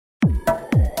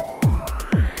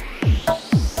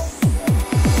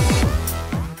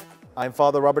I'm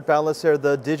Father Robert Ballasser,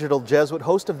 the digital Jesuit,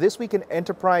 host of This Week in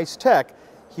Enterprise Tech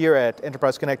here at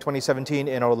Enterprise Connect 2017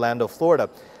 in Orlando, Florida.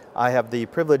 I have the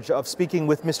privilege of speaking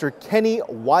with Mr. Kenny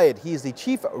Wyatt. He's the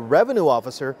Chief Revenue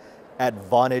Officer at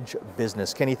Vonage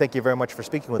Business. Kenny, thank you very much for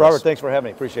speaking with us. Robert, thanks for having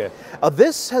me. Appreciate it.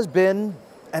 This has been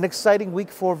an exciting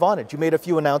week for Vonage. You made a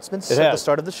few announcements at the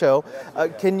start of the show.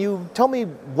 Can you tell me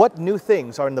what new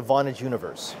things are in the Vonage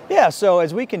universe? Yeah, so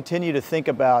as we continue to think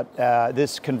about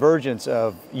this convergence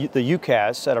of the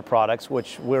UCaaS set of products,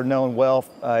 which we're known well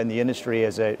in the industry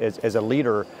as a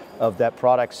leader of that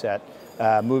product set,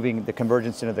 moving the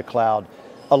convergence into the cloud,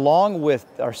 along with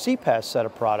our CPaaS set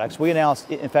of products, we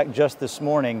announced, in fact, just this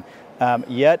morning,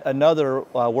 yet another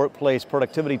workplace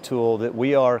productivity tool that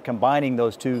we are combining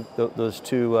those two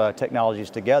technologies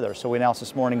together. So we announced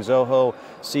this morning Zoho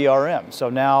CRM. So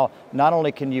now not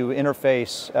only can you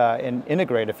interface and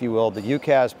integrate, if you will, the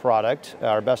UCaaS product,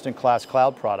 our best-in-class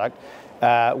cloud product,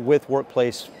 with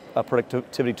workplace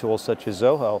productivity tools such as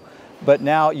Zoho, but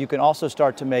now you can also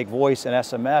start to make voice and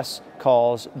SMS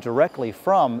calls directly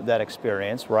from that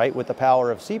experience, right, with the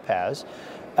power of CPaaS.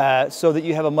 So that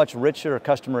you have a much richer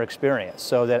customer experience,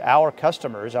 so that our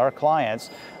customers, our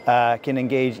clients, can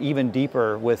engage even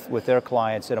deeper with their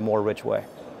clients in a more rich way.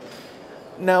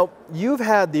 Now, you've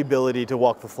had the ability to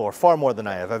walk the floor far more than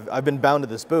I have. I've been bound to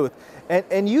this booth,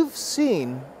 and you've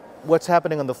seen what's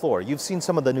happening on the floor. You've seen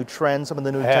some of the new trends, some of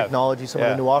the new technology, some of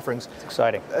the new offerings. It's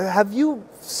exciting. Have you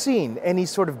seen any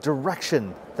sort of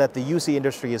direction that the UC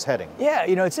industry is heading? Yeah,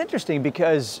 you know, it's interesting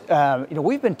because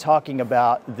we've been talking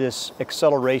about this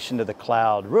acceleration to the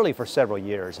cloud really for several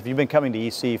years. If you've been coming to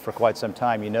EC for quite some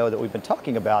time, you know that we've been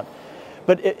talking about.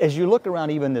 But as you look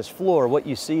around even this floor, what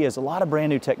you see is a lot of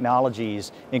brand new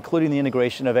technologies, including the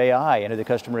integration of AI into the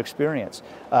customer experience,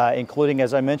 including,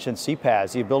 as I mentioned,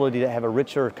 CPaaS, the ability to have a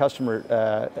richer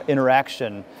customer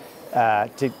interaction,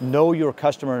 to know your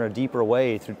customer in a deeper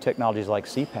way through technologies like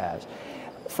CPaaS.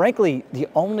 Frankly, the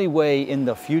only way in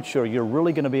the future you're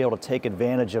really going to be able to take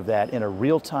advantage of that in a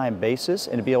real-time basis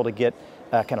and to be able to get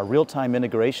kind of real-time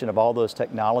integration of all those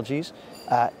technologies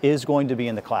is going to be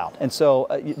in the cloud. And so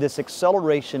this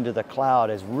acceleration to the cloud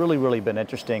has really been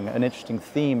interesting, an interesting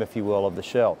theme, if you will, of the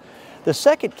show. The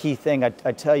second key thing I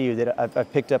tell you that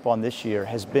I've picked up on this year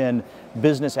has been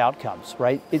business outcomes,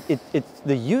 right?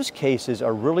 The use cases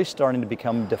are really starting to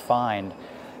become defined,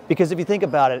 because if you think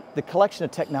about it, the collection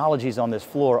of technologies on this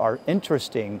floor are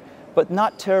interesting, but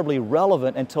not terribly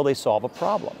relevant until they solve a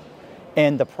problem.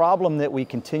 And the problem that we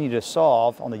continue to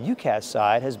solve on the UCaaS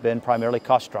side has been primarily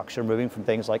cost structure, moving from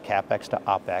things like CapEx to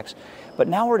OpEx. But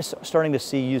now we're starting to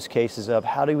see use cases of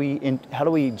how do we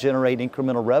generate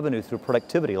incremental revenue through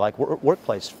productivity, like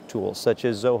workplace tools such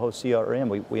as Zoho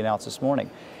CRM we announced this morning.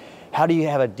 How do you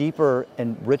have a deeper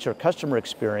and richer customer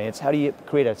experience? How do you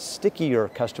create a stickier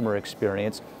customer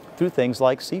experience through things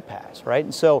like CPaaS, right?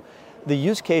 And so the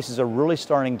use cases are really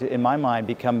starting to, in my mind,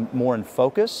 become more in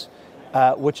focus,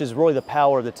 which is really the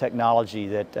power of the technology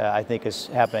that I think is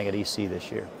happening at EC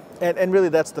this year. And really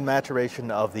that's the maturation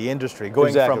of the industry,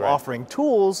 going from offering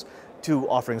tools to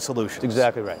offering solutions.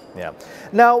 Exactly right. Yeah.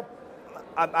 Now,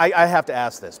 I have to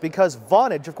ask this, because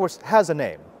Vonage, of course, has a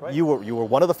name. Right. You were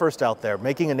one of the first out there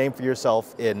making a name for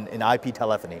yourself in IP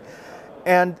telephony.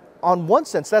 And on one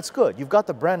sense, that's good. You've got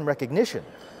the brand recognition.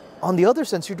 On the other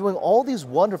sense, you're doing all these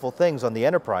wonderful things on the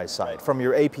enterprise side, from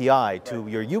your API to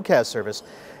your UCaaS service.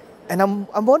 And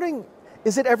I'm wondering,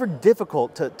 is it ever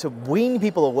difficult to wean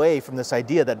people away from this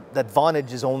idea that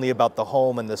Vonage is only about the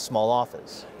home and the small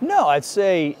office? No, I'd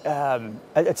say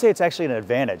it's actually an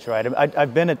advantage, right?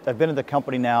 I've been at the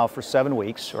company now for 7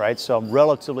 weeks, right? So I'm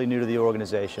relatively new to the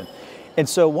organization. And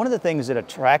so one of the things that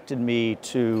attracted me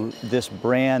to this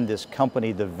brand, this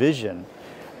company, the vision,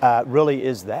 really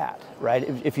is that, right?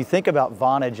 If you think about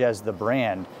Vonage as the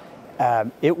brand,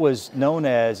 it was known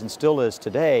as, and still is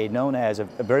today, known as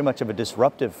very much of a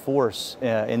disruptive force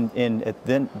in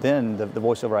the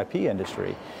voice over IP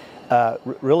industry.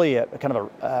 Really a kind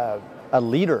of a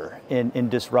leader in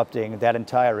disrupting that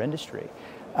entire industry.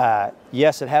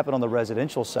 Yes, it happened on the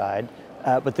residential side,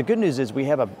 but the good news is we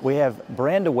have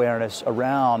brand awareness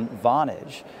around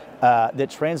Vonage that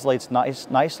translates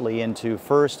nicely into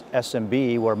first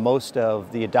SMB, where most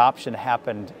of the adoption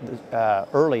happened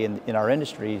early in our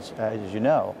industries, as you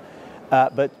know,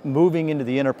 but moving into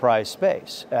the enterprise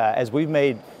space. As we've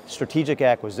made strategic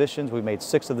acquisitions, we've made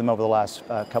 6 of them over the last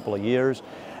couple of years,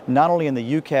 not only in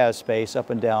the UCaaS space up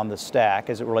and down the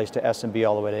stack as it relates to SMB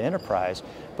all the way to enterprise,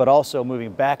 but also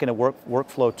moving back into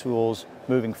workflow tools,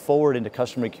 moving forward into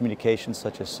customer communications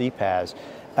such as CPaaS.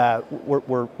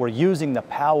 We're using the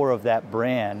power of that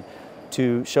brand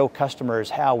to show customers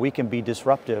how we can be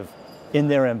disruptive in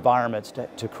their environments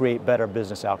to create better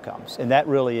business outcomes. And that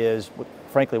really is,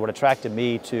 frankly, what attracted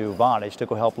me to Vonage to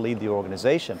go help lead the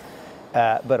organization.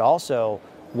 But also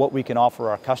what we can offer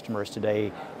our customers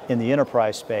today in the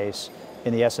enterprise space,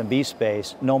 in the SMB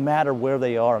space, no matter where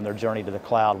they are on their journey to the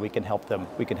cloud, we can help them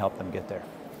get there.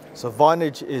 So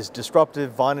Vonage is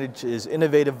disruptive, Vonage is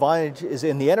innovative, Vonage is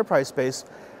in the enterprise space,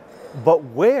 but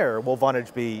where will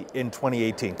Vonage be in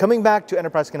 2018? Coming back to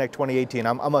Enterprise Connect 2018,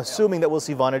 I'm assuming that we'll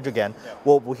see Vonage again. Yeah.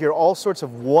 We'll hear all sorts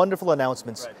of wonderful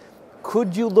announcements. Right.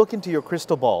 Could you look into your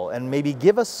crystal ball and maybe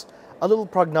give us a little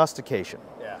prognostication?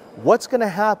 Yeah. What's going to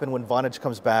happen when Vonage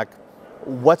comes back?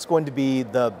 What's going to be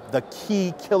the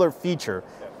key killer feature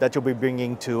that you'll be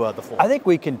bringing to the floor? I think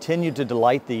we continue to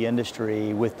delight the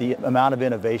industry with the amount of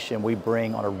innovation we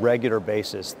bring on a regular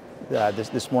basis.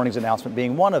 This morning's announcement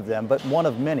being one of them, but one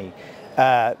of many.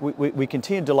 We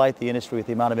continue to delight the industry with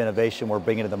the amount of innovation we're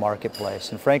bringing to the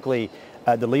marketplace. And frankly,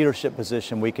 the leadership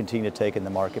position we continue to take in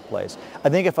the marketplace. I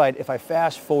think if I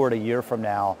fast forward a year from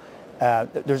now,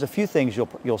 there's a few things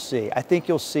you'll see. I think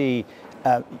you'll see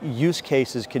use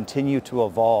cases continue to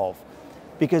evolve.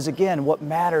 Because again, what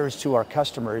matters to our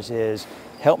customers is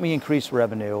help me increase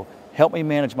revenue, help me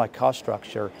manage my cost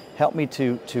structure, help me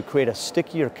to create a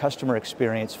stickier customer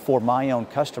experience for my own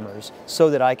customers so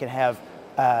that I can have,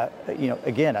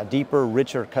 again, a deeper,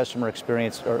 richer customer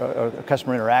experience or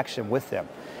customer interaction with them.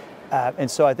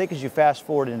 And so I think as you fast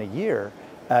forward in a year,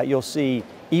 you'll see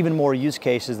even more use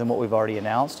cases than what we've already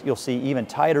announced. You'll see even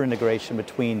tighter integration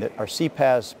between our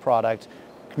CPaaS product,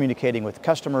 communicating with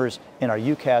customers, and our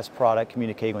UCaaS product,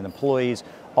 communicating with employees,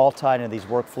 all tied into these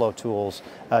workflow tools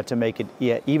to make it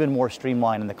even more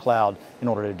streamlined in the cloud in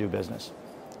order to do business.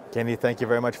 Kenny, thank you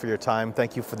very much for your time.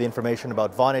 Thank you for the information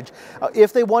about Vonage.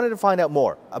 If they wanted to find out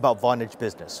more about Vonage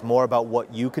Business, more about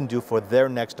what you can do for their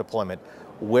next deployment,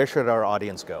 where should our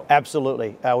audience go? Absolutely.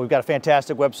 We've got a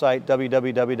fantastic website,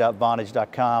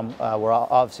 www.vonage.com. We're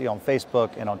obviously on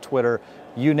Facebook and on Twitter.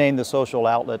 You name the social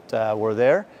outlet, we're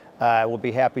there. We'll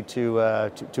be happy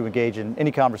to engage in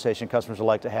any conversation customers would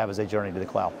like to have as they journey to the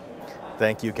cloud.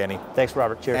 Thank you, Kenny. Thanks,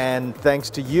 Robert. Cheers. And thanks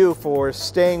to you for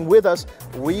staying with us.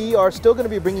 We are still going to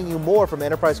be bringing you more from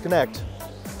Enterprise Connect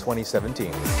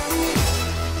 2017.